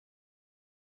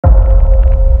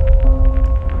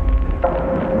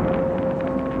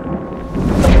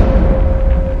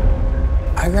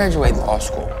graduate law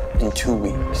school in 2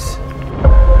 weeks.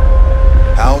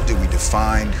 How do we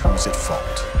define who's at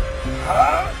fault?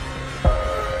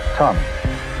 Tommy.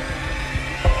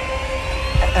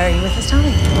 Are you with us, Tommy?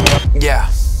 Yeah.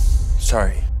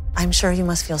 Sorry. I'm sure you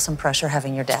must feel some pressure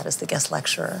having your dad as the guest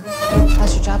lecturer.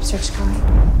 How's your job search going?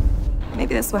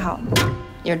 Maybe this will help.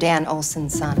 You're Dan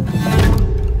Olson's son.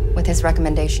 With his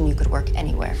recommendation, you could work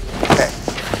anywhere. Okay.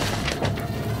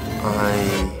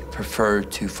 I prefer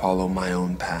to follow my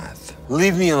own path.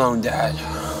 Leave me alone, Dad.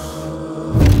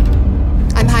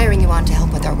 I'm hiring you on to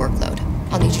help with our workload.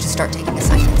 I'll need you to start taking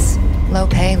assignments. Low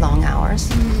pay, long hours.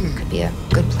 Could be a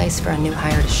good place for a new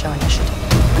hire to show initiative.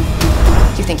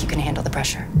 Do you think you can handle the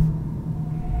pressure?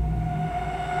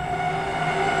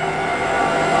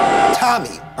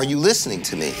 Tommy, are you listening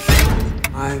to me?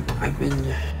 I've been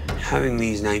having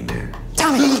these nightmares.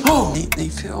 Tommy! Oh, they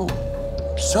feel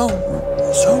so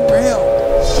real.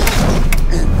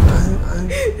 And I'm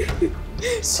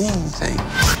seeing things.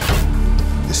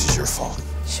 This is your fault.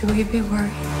 Should we be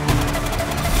worried?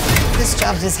 This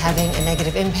job is having a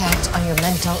negative impact on your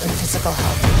mental and physical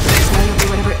health. Just know you'll do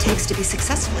whatever it takes to be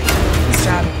successful. This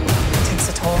job takes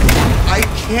a toll. I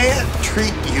can't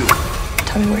treat you.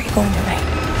 Tell me where you're going tonight.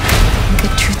 The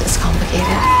truth is complicated.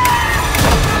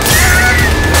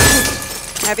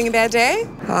 Having a bad day?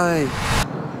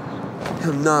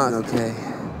 I'm not okay.